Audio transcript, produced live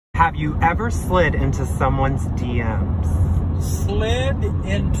Have you ever slid into someone's DMs? Slid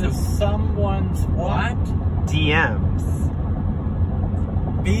into someone's what? DMs.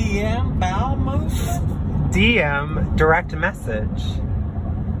 BM, bowel movement? DM, direct message.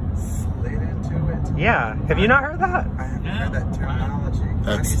 Slid into it? Yeah. Have you not heard that? I haven't heard that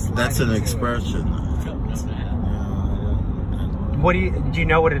terminology. That's an expression. What do you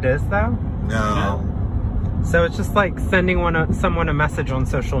know what it is though? No. So it's just like sending someone a message on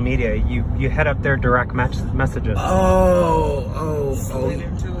social media. You hit up their direct messages. Slid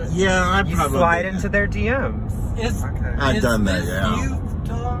into it? Yeah, I You probably slide into their DMs. I've done that, yeah. Youth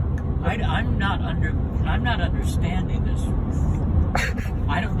talk? I'm not understanding this.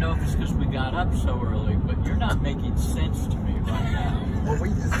 I don't know if it's because we got up so early, but you're not making sense to me right now. Well, we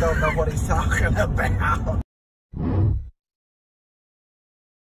just don't know what he's talking about.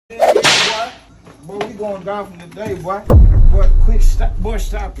 Boy, we going down from today, boy. Boy,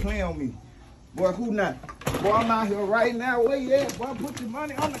 stop playing on me. Boy, who not? Boy, I'm out here right now. Where you at? Boy, put your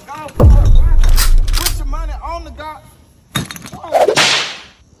money on the golf course, boy. Put your money on the golf.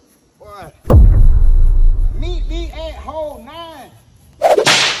 Boy. Meet me at hole 9.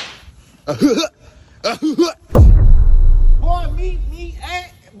 Boy, meet me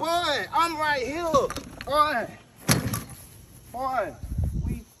at, boy, I'm right here. Boy. Boy.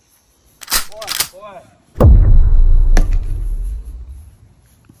 Boy.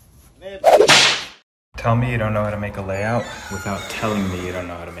 Tell me you don't know how to make a layout without telling me you don't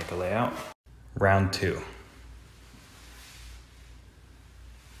know how to make a layout. Round 2.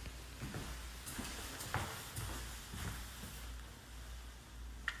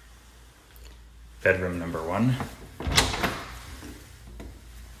 Bedroom number 1.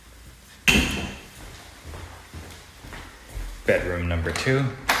 Bedroom number 2.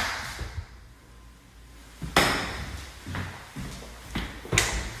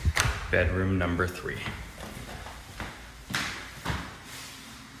 Bedroom number 3.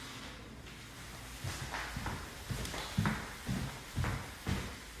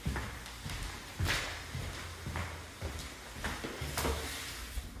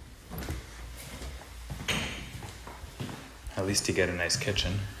 At least you get a nice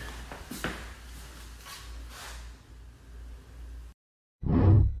kitchen.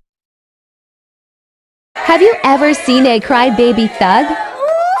 Have you ever seen a crybaby thug?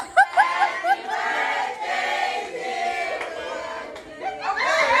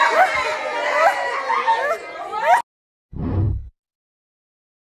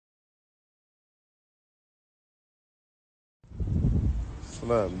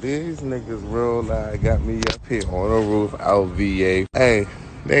 Look, these niggas real live got me up here on the roof out VA. Hey,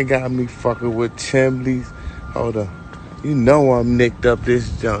 they got me fucking with chimneys. Hold on. You know I'm nicked up this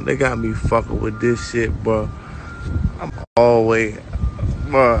junk. They got me fucking with this shit, bro. I'm always,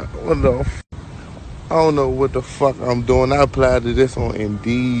 bro, I don't know what the fuck I'm doing. I applied to this on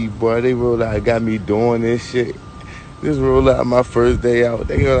Indeed, boy. They real live got me doing this shit. This real live my first day out.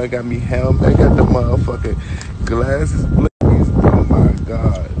 They real live got me helmet. They got the motherfucking glasses. Oh my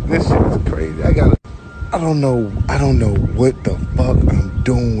God, this shit is crazy. I don't know what the fuck I'm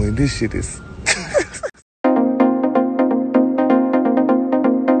doing. This shit is